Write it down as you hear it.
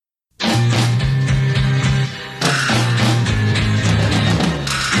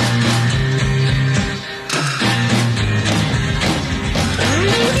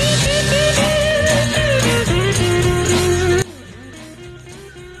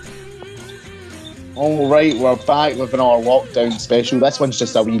All right, we're back with another lockdown special. This one's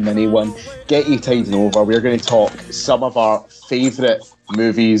just a wee mini one. Get you tiding over. We're going to talk some of our favourite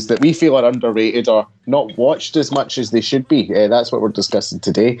movies that we feel are underrated or not watched as much as they should be. That's what we're discussing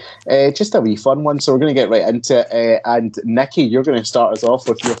today. Just a wee fun one, so we're going to get right into it. And Nikki, you're going to start us off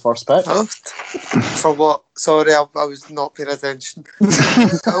with your first pick. For what? Sorry, I was not paying attention.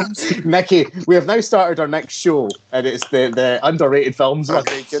 Nikki, we have now started our next show, and it's the underrated films one.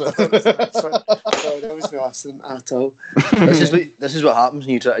 Okay, good. Sorry, I was not listening at all. This is what happens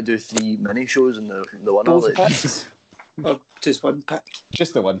when you try to do 3 mini shows in the one. Both picks? Or just one pick?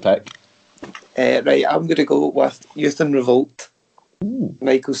 Just the one pick. Right, I'm going to go with Youth and Revolt. Ooh.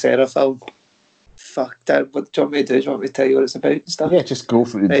 Michael Cera film. Fuck, Dad, what do you want me to do? Do you want me to tell you what it's about and stuff? Yeah, just go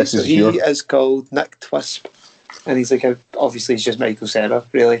for it. Right, so he is called Nick Twisp, and he's like obviously he's just Michael Cera,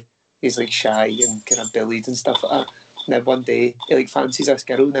 really. He's like shy and kind of bullied and stuff like that. And then one day he like fancies this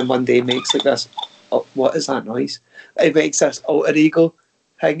girl, and then one day makes like this. Oh, what is that noise? He makes this alter ego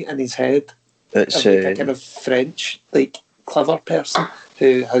thing in his head. It's like a kind of French, like clever person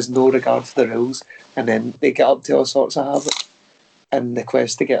who has no regard for the rules, and then they get up to all sorts of habits in the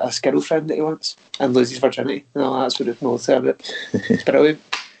quest to get a girlfriend that he wants and lose his virginity. No, that's what it's mostly about. It's brilliant.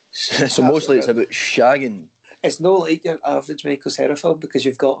 So mostly it's about shagging. It's not like your average Michael Cera film because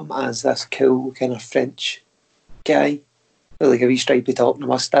you've got him as this cool kind of French guy with like a wee stripy top and a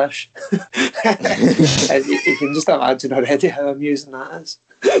moustache. And you can just imagine already how amusing that is.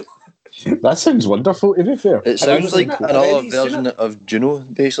 That sounds wonderful, to be fair. It sounds like another version of Juno,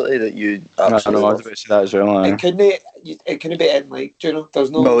 basically, that you absolutely I was about to say that as well. It couldn't be in like Juno.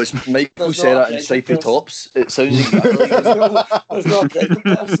 There's no. No, it's Michael Cera and stripy tops. It sounds exactly like there's no pregnant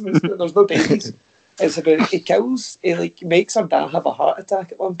person. There's no babies. It's about he like makes her dad have a heart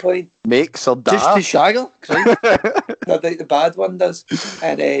attack at one point. Makes her dad? Just to shag her? No, the bad one does,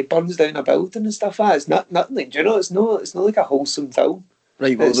 and burns down a building and stuff. It's nothing like Juno. It's not like a wholesome film.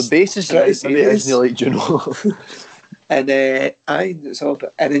 Right, well, the basis of it isn't like Juno. And and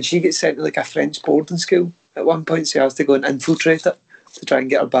then she gets sent to like a French boarding school at one point, so he has to go and infiltrate it to try and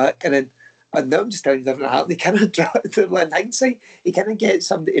get her back. And then, I know I'm just telling you different happened. He kind of, in hindsight, he kind of gets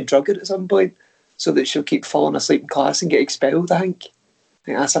somebody to drug her at some point so that she'll keep falling asleep in class and get expelled, I think.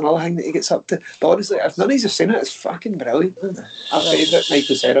 That's another thing that he gets up to. But honestly, if none of you have seen it, it's fucking brilliant. Our favourite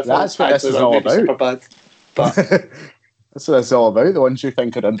Michael Cera film. That's what this is all about. Super bad. But that's what it's all about, the ones you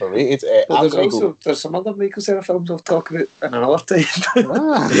think are underrated. There's some other Michael Cera films I'll talk about in another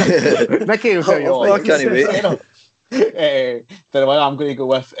time. Mickey will tell you all. I can't wait. The one I'm going to go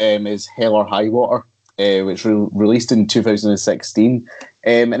with is Hell or High Water, which released in 2016.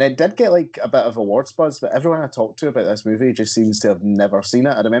 And it did get like a bit of awards buzz, but everyone I talked to about this movie just seems to have never seen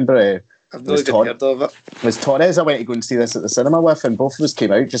it. I remember I've not even heard of it. It was Torres I went to go and see this at the cinema with, and both of us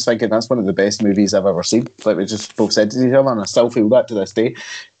came out just thinking that's one of the best movies I've ever seen. Like we just both said to each other, and I still feel that to this day.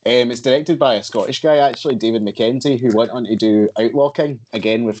 It's directed by a Scottish guy, actually, David Mackenzie, who went on to do Outlaw King,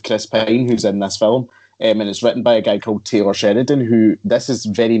 again with Chris Pine, who's in this film. And it's written by a guy called Taylor Sheridan, who this is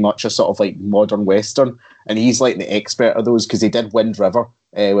very much a sort of like modern Western, and he's like the expert of those because he did Wind River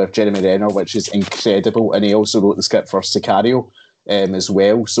with Jeremy Renner, which is incredible, and he also wrote the script for Sicario as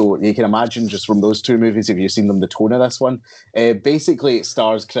well. So you can imagine just from those two movies, if you've seen them, the tone of this one. Basically, it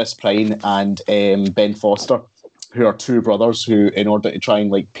stars Chris Pine and Ben Foster, who are two brothers who, in order to try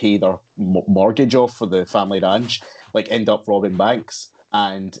and like pay their mortgage off for the family ranch, like end up robbing banks.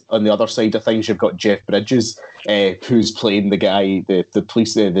 And on the other side of things, you've got Jeff Bridges, who's playing the guy, the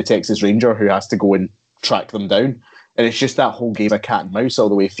police, the Texas Ranger, who has to go and track them down. And it's just that whole game of cat and mouse all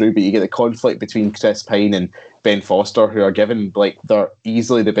the way through. But you get the conflict between Chris Pine and Ben Foster, who are given like they're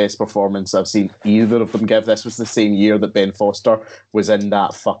easily the best performance I've seen either of them give. This was the same year that Ben Foster was in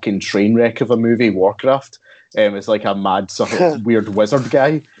that fucking train wreck of a movie, Warcraft. It's like a mad sort of weird wizard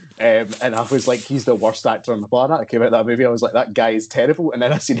guy. And I was like, he's the worst actor on the planet. I came out of that movie, I was like, that guy is terrible. And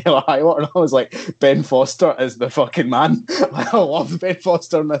then I seen Hell or High Water, and I was like, Ben Foster is the fucking man. I love Ben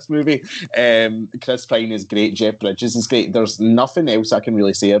Foster in this movie. Chris Pine is great. Jeff Bridges is great. There's nothing else I can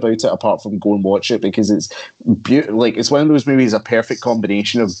really say about it apart from go and watch it because it's like it's one of those movies, a perfect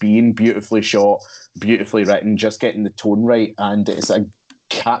combination of being beautifully shot, beautifully written, just getting the tone right, and it's a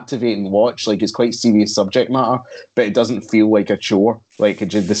captivating watch. Like it's quite serious subject matter, but it doesn't feel like a chore. Like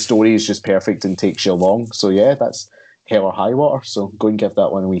the story is just perfect and takes you along. So yeah, that's Hell or High Water. So go and give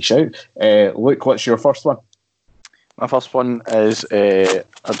that one a wee shout. Luke, what's your first one? My first one is I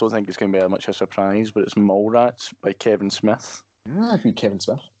don't think it's going to be much of a surprise, but it's Mallrats by Kevin Smith. I've been Kevin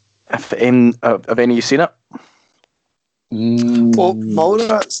Smith. Have any of you seen it? Well,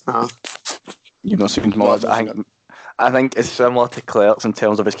 Mallrats, nah. You've not seen Mallrats. I think it's similar to Clerks in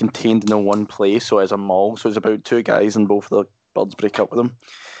terms of it's contained in the one place, so it's a mall. So it's about two guys and both the birds break up with them.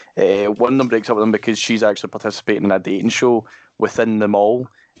 One of them breaks up with them because she's actually participating in a dating show within the mall,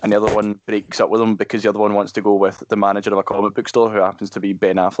 and the other one breaks up with him because the other one wants to go with the manager of a comic book store who happens to be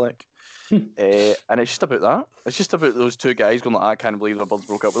Ben Affleck. And it's just about that. It's just about those two guys going like, I can't believe the birds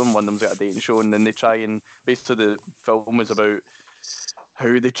broke up with them. One of them's at a dating show, and then they try and basically the film is about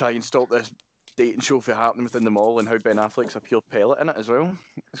how they try and stop this dating show from happening within the mall and how Ben Affleck's a pure pellet in it as well.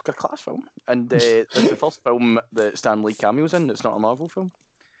 It's got a class film. And it's the first film that Stan Lee cameos in. It's not a Marvel film.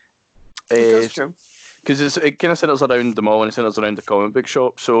 That's true. Because it kind of centers around the mall and it centers around the comic book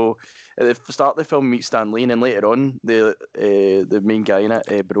shop. So at the start of the film, meets Stan Lee, and then later on, the main guy in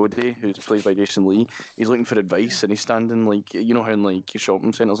it, Brody, who's played by Jason Lee, he's looking for advice, and he's standing like, you know how in like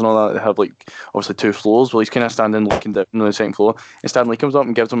shopping centres and all that, they have like obviously 2 floors. Well, he's kind of standing looking down on the second floor, and Stan Lee comes up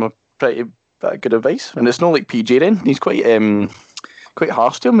and gives him a pretty good advice, and it's not like PJ then. He's quite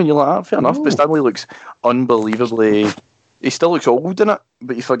harsh to him, and you're like, fair enough. But Stan Lee looks unbelievably. He still looks old in it,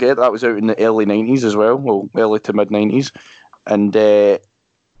 but you forget that was out in the early 90s as well early to mid 90s, and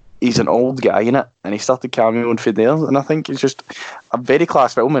he's an old guy in it, and he started cameoing for there, and I think it's just a very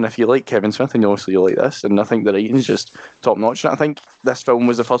class film. And if you like Kevin Smith, and obviously you like this, and I think the writing's just top notch. And I think this film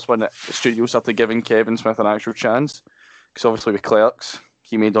was the first one that the studio started giving Kevin Smith an actual chance, because obviously with Clerks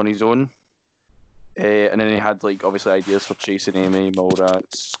he made on his own. And then he had like obviously ideas for Chasing Amy,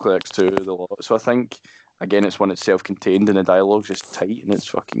 Mallrats, Clerks 2, the lot. So I think again it's one that's self-contained and the dialogue's just tight and it's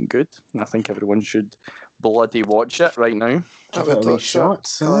fucking good. And I think everyone should bloody watch it right now. I would watch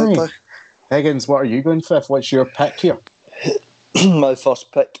shots. gladly. Higgins, what are you going for? What's your pick here? My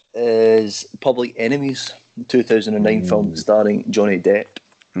first pick is Public Enemies, 2009 film starring Johnny Depp.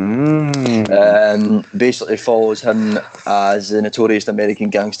 Basically follows him as the notorious American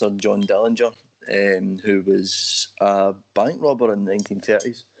gangster John Dillinger, who was a bank robber in the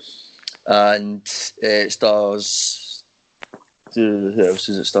 1930s, and it stars, who else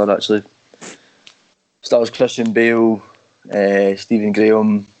does it star actually? Stars Christian Bale, Stephen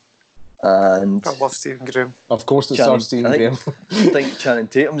Graham, and I love Stephen Graham. Of course it stars Stephen Graham. I think Channing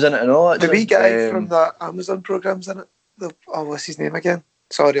Tatum's in it and all that. The wee guy from the Amazon program's in it. What's his name again?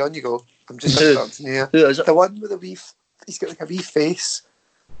 Sorry, on you go. I'm just starting here. Who is it? The one with the wee. He's got like a wee face.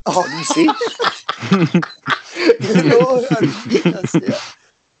 Oh, wee face. You know, that's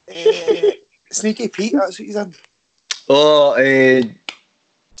it. Sneaky Pete. That's what he's in. Oh,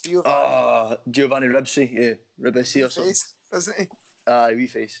 Giovanni Ribisi, Ribisi or something. Face, isn't he? Wee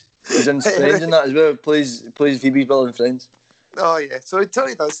face. He's in Friends and that as well. Plays Phoebe's brother in Friends. Oh yeah, so it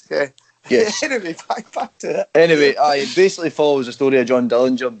totally does. Yeah. Yes. Anyway, back to it. Anyway, it basically follows the story of John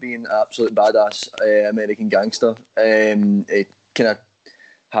Dillinger being an absolute badass American gangster. It kind of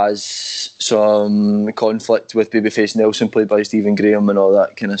has some conflict with Babyface Nelson, played by Stephen Graham, and all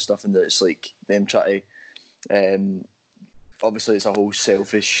that kind of stuff, and it's like them trying to. Obviously, it's a whole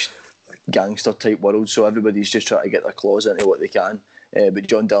selfish gangster type world, so everybody's just trying to get their claws into what they can. But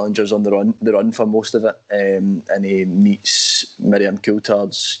John Dillinger's on the run for most of it, and he meets Miriam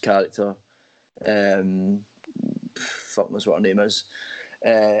Coulthard's character. Fuck knows what her name is.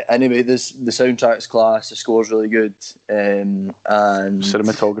 Anyway, the soundtrack's class, the score's really good, and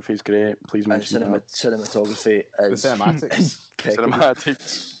cinematography's great. Please mention cinematography. Is the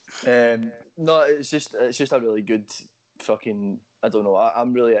cinematics. No, it's just a really good fucking. I don't know.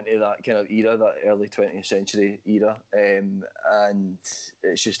 I'm really into that kind of era, that early 20th century era, and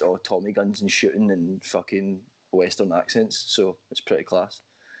it's just all Tommy guns and shooting and fucking Western accents. So it's pretty class.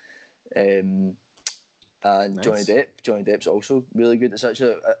 And nice. Johnny Depp's also really good. It's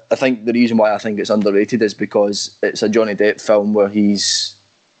actually, I think the reason why I think it's underrated is because it's a Johnny Depp film where it's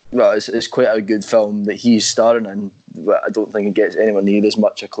quite a good film that he's starring in. But I don't think it gets anywhere near as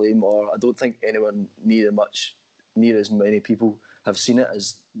much acclaim, or I don't think anyone near as many people have seen it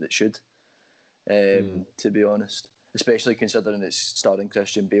as it should, to be honest, especially considering it's starring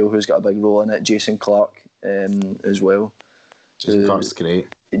Christian Bale, who's got a big role in it, Jason Clarke as well. Jason Clarke's great.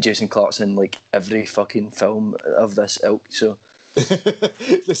 Jason Clarke's in like every fucking film of this ilk, so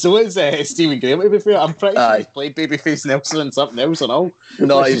so is Stephen Graham, to be fair. I'm pretty sure he's played Babyface Nelson and something else and all.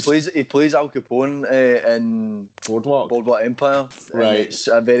 No, he plays Al Capone in Boardwalk Empire. Right. It's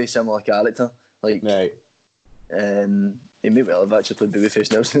a very similar character. Like, right. He may well have actually played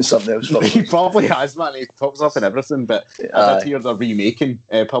Babyface Nelson and something else. He probably has, man. He pops up in everything. But I did hear they're remaking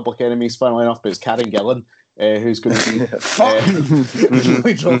Public Enemies, funnily enough, but it's Karen Gillan who's going to be...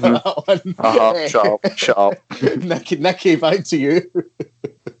 really drop that one. Shut up. Nicky, back to you.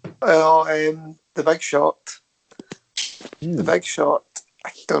 Well, The Big Short. The Big Short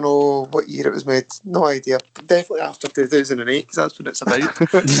I don't know what year it was made. No idea. Definitely after 2008, because that's what it's about.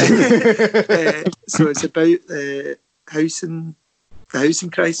 So it's about the housing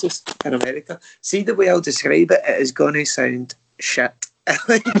crisis in America. See, the way I'll describe it, it is going to sound shit. I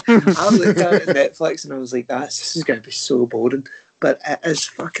looked at it on Netflix and I was like, this is going to be so boring. But it is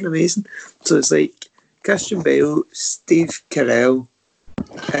fucking amazing. So it's like Christian Bale, Steve Carell,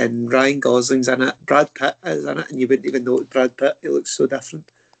 and Ryan Gosling's in it. Brad Pitt is in it, and you wouldn't even know it's Brad Pitt. He looks so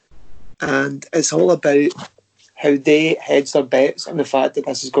different. And it's all about how they hedge their bets on the fact that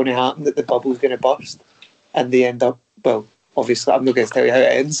this is going to happen, that the bubble's going to burst. And they end up, well, obviously, I'm not going to tell you how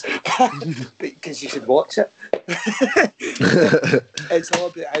it ends, because you should watch it. It's all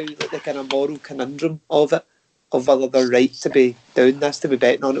about how the kind of moral conundrum of it, of whether they're right to be doing this, to be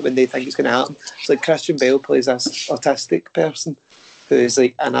betting on it when they think it's going to happen. It's like Christian Bale plays this autistic person who is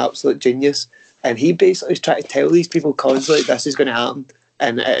like an absolute genius, and he basically is trying to tell these people constantly this is going to happen,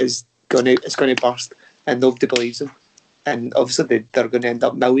 and it's going to burst, and nobody believes him. And obviously they're going to end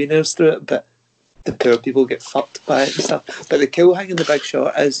up millionaires through it, but the poor people get fucked by it and stuff. But the cool thing in The Big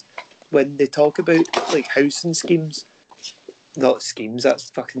Short is when they talk about like housing schemes, not schemes,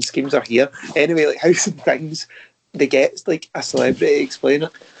 that's fucking schemes are here. Anyway, like housing things, they get like a celebrity to explain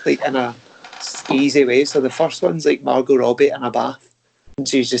it like in a easy way. So the first one's like Margot Robbie in a bath, and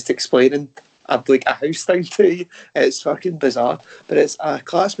she's just explaining like a house thing to you. It's fucking bizarre, but it's a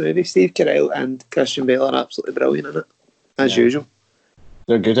class movie. Steve Carell and Christian Bale are absolutely brilliant in it, as usual.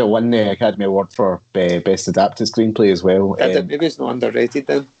 They're good. It won the Academy Award for Best Adapted Screenplay as well. Maybe it's not underrated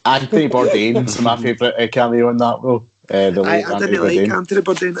then. Anthony Bourdain's my favourite cameo in that role. I didn't like Anthony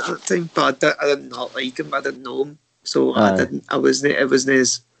Bourdain at that time, but I did not like him. I didn't know him, so it wasn't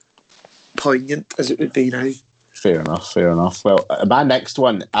as poignant as it would be now. Fair enough. Well, my next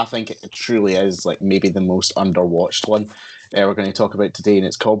one, I think it truly is like maybe the most underwatched one we're going to talk about today, and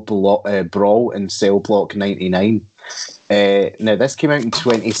it's called Brawl in Cell Block 99. Now, this came out in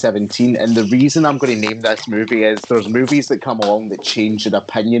 2017, and the reason I'm going to name this movie is there's movies that come along that change an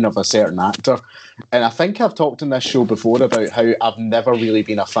opinion of a certain actor. And I think I've talked on this show before about how I've never really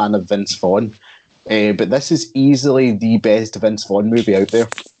been a fan of Vince Vaughn. But this is easily the best Vince Vaughn movie out there.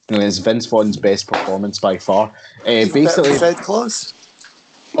 And it's Vince Vaughn's best performance by far. Basically, Fred Claus.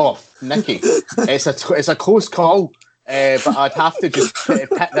 Oh, Nicky, it's a close call. But I'd have to just put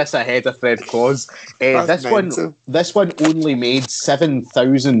this ahead of Fred Claus. This one only made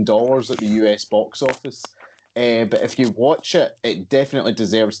 $7,000 at the US box office. But if you watch it, it definitely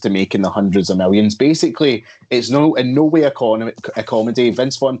deserves to make in the hundreds of millions. Basically, it's in no way a comedy.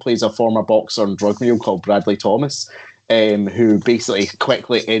 Vince Vaughn plays a former boxer and drug mule called Bradley Thomas, who basically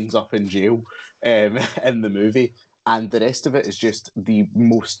quickly ends up in jail in the movie. And the rest of it is just the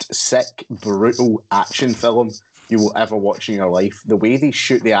most sick, brutal action film you will ever watch in your life. The way they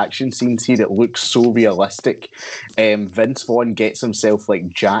shoot the action scenes here, it looks so realistic. Vince Vaughn gets himself like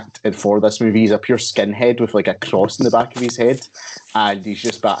jacked for this movie. He's a pure skinhead with like a cross in the back of his head, and he's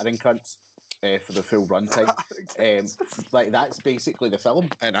just battering cunts for the full runtime. Like that's basically the film,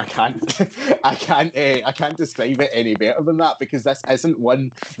 and I can't describe it any better than that, because this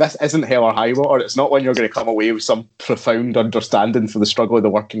isn't Hell or High Water. It's not one you're going to come away with some profound understanding for the struggle of the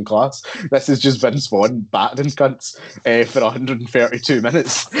working class. This is just Vince Vaughn battering cunts for 132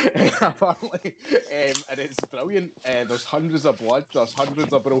 minutes apparently, and it's brilliant. There's hundreds of blood, there's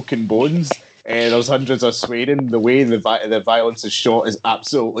hundreds of broken bones. There's hundreds of swearing. The way the violence is shot is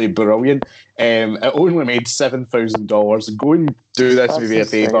absolutely brilliant. It only made $7,000. Go and do this movie a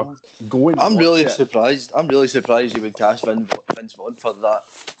favour. I'm really surprised you would cast Vince Vaughn for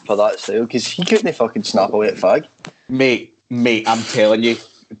that style, because he couldn't fucking snap away at fag. Mate, I'm telling you,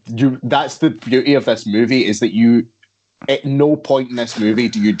 that's the beauty of this movie, is that you, at no point in this movie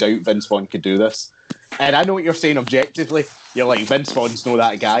do you doubt Vince Vaughn could do this. And I know what you're saying objectively. You're like, Vince Vaughn's not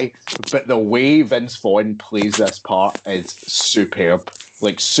that guy. But the way Vince Vaughn plays this part is superb.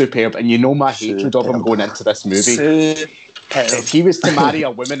 Like, superb. And you know my hatred of him going into this movie. If he was to marry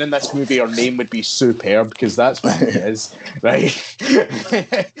a woman in this movie, her name would be Superb, because that's what he is. Right?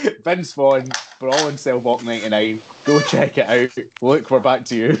 Vince Vaughn, Brawl in Cell Block 99. Go check it out. Look, we're back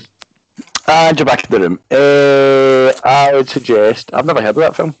to you. And you're back in the room. I would suggest... I've never heard of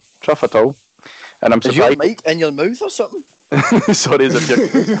that film. Truff at all. And I'm surprised. Is your mic in your mouth or something? Sorry, as if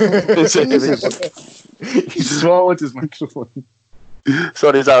He swallowed his microphone.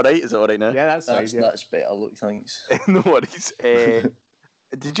 Sorry, is that alright? Is it alright now? Yeah, that's fine. That's better. Look, thanks. No worries.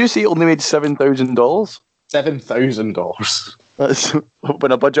 Did you say it only made $7,000? $7,000. That's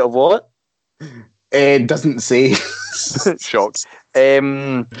when a budget of what? It doesn't say. Shock. I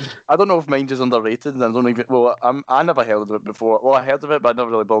don't know if Mind is underrated, and I don't even. Well, I never heard of it before. Well, I heard of it, but I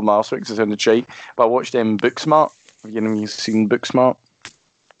never really bothered my arse because it sounded shite. But I watched Booksmart. Have you seen Booksmart?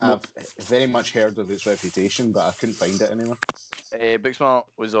 I've very much heard of its reputation, but I couldn't find it anywhere. Booksmart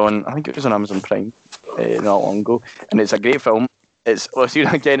was on. I think it was on Amazon Prime not long ago, and it's a great film. It's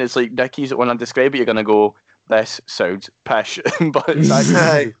again, it's like Dickies. When I describe it, you're gonna go, "This sounds pish," but it's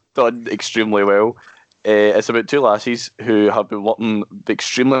actually done extremely well. It's about two lassies who have been working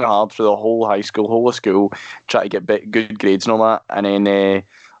extremely hard for the whole whole of school, trying to get good grades and all that. And then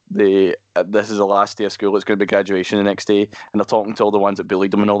this is the last day of school. It's going to be graduation the next day, and they're talking to all the ones that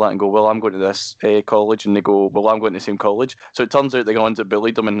bullied them and all that, and go, "Well, I'm going to this college," and they go, "Well, I'm going to the same college." So it turns out the ones that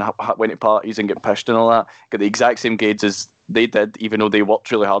bullied them and went to parties and get pished and all that got the exact same grades as they did, even though they worked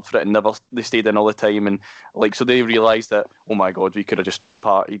really hard for it and they stayed in all the time. And so they realised that, oh my god, we could have just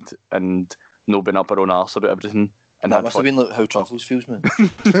partied and not been up our own arse about everything. And that must have been like how Truffles feels, man.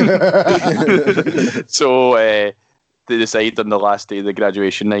 So they decide on the last day of the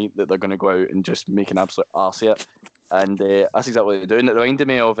graduation night that they're going to go out and just make an absolute arse of it. And that's exactly what they're doing. It reminded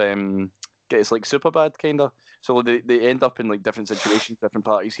me of it's like Superbad, kind of. So they end up in like different situations, different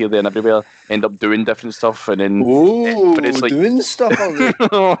parties here, there, and everywhere. End up doing different stuff, and then but it's like doing stuff.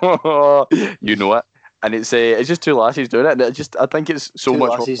 You know it. And it's just two lassies doing it, and I think it's so two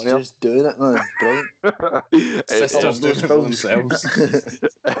much lassies more funnier. just doing it, man. Brilliant. Sisters doing it for themselves.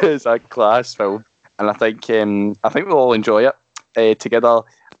 It's a class film, and I think we'll all enjoy it together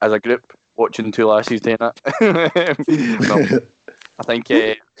as a group, watching two lassies doing it. I think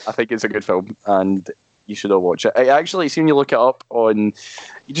it's a good film, and you should all watch it. Actually, see when you look it up on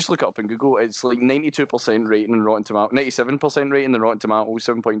Google, it's like 92% rating on Rotten Tomatoes, 97% rating on Rotten Tomatoes,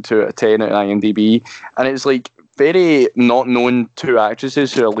 7.2 out of 10 at IMDb, and it's like very not known two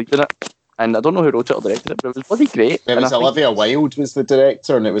actresses who are leading it. And I don't know who wrote it or directed it, but it was bloody great. It was Olivia Wilde was the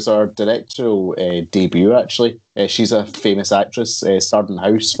director, and it was her directorial debut, actually. She's a famous actress, starred in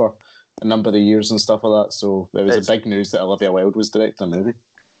House for a number of years and stuff like that, so it was a big news that Olivia Wilde was directing the movie.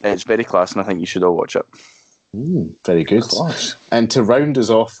 It's very class, and I think you should all watch it. Very good. Class. And to round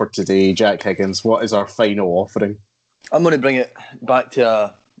us off for today, Jack Higgins, what is our final offering? I'm going to bring it back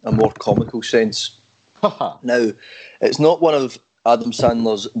to a more comical sense. Now, it's not one of Adam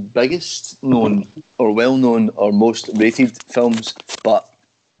Sandler's biggest known or well-known or most rated films, but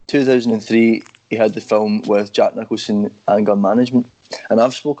 2003 he had the film with Jack Nicholson, Anger Management, and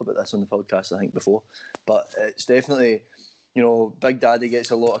I've spoke about this on the podcast I think before, but it's definitely, Big Daddy gets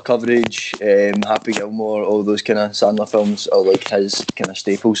a lot of coverage, Happy Gilmore, all those kind of Sandler films are like his kind of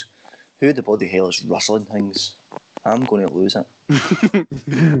staples. Who the bloody hell is rustling things? I'm going to lose it.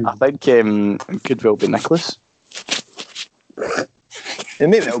 I think it could well be Nicholas. It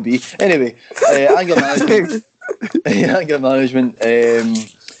may well be. Anyway, Anger Management. Anger Management.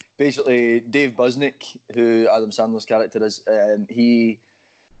 Basically, Dave Busnick, who Adam Sandler's character is, he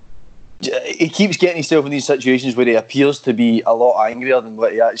keeps getting himself in these situations where he appears to be a lot angrier than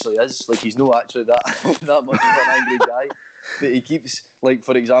what he actually is. Like, he's not actually that much of an angry guy. But he keeps, like,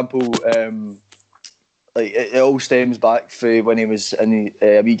 for example, it all stems back from when he was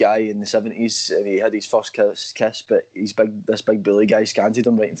a wee guy in the 70s and he had his first kiss, but this big bully guy scanted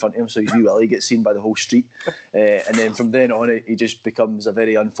him right in front of him, so his wee Willie gets seen by the whole street. And then from then on, he just becomes a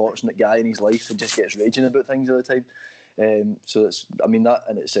very unfortunate guy in his life and just gets raging about things all the time. So that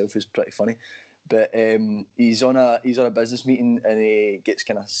in itself is pretty funny. But he's on a business meeting and he gets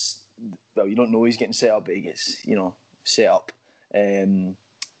kind of, well, you don't know he's getting set up, but he gets set up.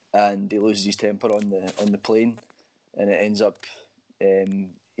 And he loses his temper on the plane, and it ends up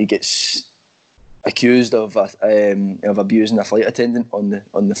he gets accused of abusing a flight attendant on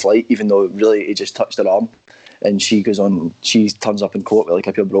the flight, even though really he just touched her arm. And she turns up in court with like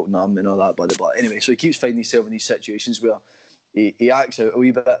a pure broken arm and all that, blah blah blah. Anyway, so he keeps finding himself in these situations where he acts out a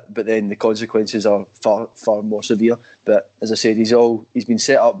wee bit, but then the consequences are far far more severe. But as I said, he's been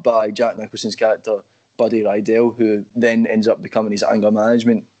set up by Jack Nicholson's character Buddy Rydell, who then ends up becoming his anger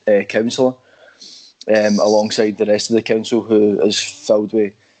management counsellor, alongside the rest of the council, who is filled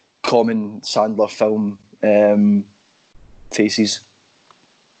with common Sandler film faces.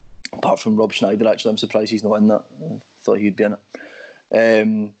 Apart from Rob Schneider, actually, I'm surprised he's not in that. I thought he'd be in it.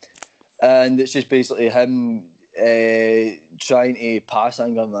 And it's just basically him trying to pass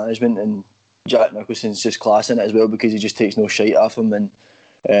anger management, and Jack Nicholson's just classing it as well because he just takes no shite off him and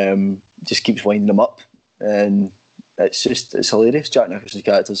just keeps winding him up. And it's hilarious. Jack Nicholson's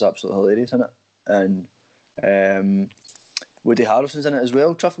character is absolutely hilarious in it, and Woody Harrelson's in it as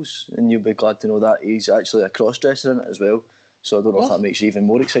well, Truffles, and you'll be glad to know that he's actually a cross-dresser in it as well. So I don't know if that makes you even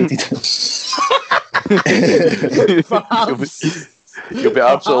more excited. You'll be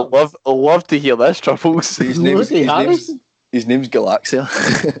absolutely love to hear this, Truffles. His Woody Harrelson? name's Galaxia.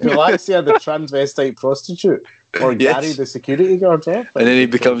 Galaxia, the transvestite prostitute, or Yes. Gary, the security guard. Yeah? And then he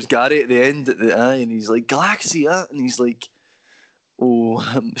becomes Gary at the end, and he's like, Galaxia, and he's like, oh,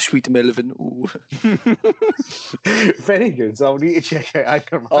 sweet Melvin, oh. Very good. So I'll need to check out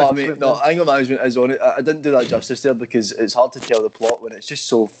Anger Management. Oh, I mean, no, Anger Management is on it. I didn't do that justice there because it's hard to tell the plot when it's just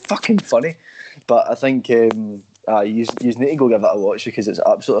so fucking funny. But I think you need to go give it a watch because it's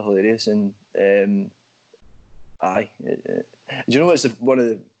absolutely hilarious. And do you know what's one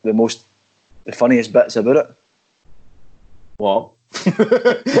of the funniest bits about it? What?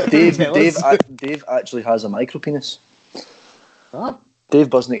 Dave actually has a micro penis. Huh? Dave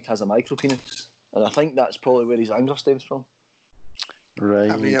Busnick has a micro penis, and I think that's probably where his anger stems from. Right.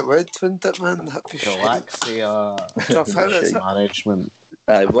 I mean, it would, wouldn't it, man? That'd be shit. Galaxia Truff, how is it? Management.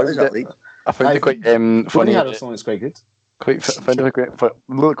 What is it like? I found it quite Woody funny. Harrelson is quite good. Found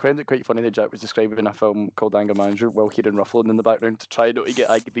it quite funny that Jack was describing a film called Anger Management while hearing ruffling in the background to try not to get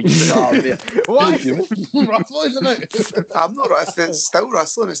angry. Oh, mate. What? Ruffalo, isn't it? I'm not. If it's still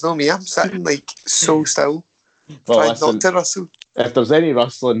rustling, it's not me. I'm sitting like so still, Well, trying listen, not to rustle. if there's any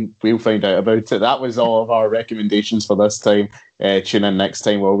rustling, we'll find out about it. That was all of our recommendations for this time. Tune in next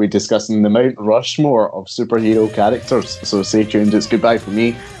time where we'll be discussing the Mount Rushmore of superhero characters. So stay tuned. It's goodbye for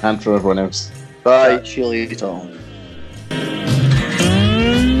me and for everyone else. Bye. Catch you later.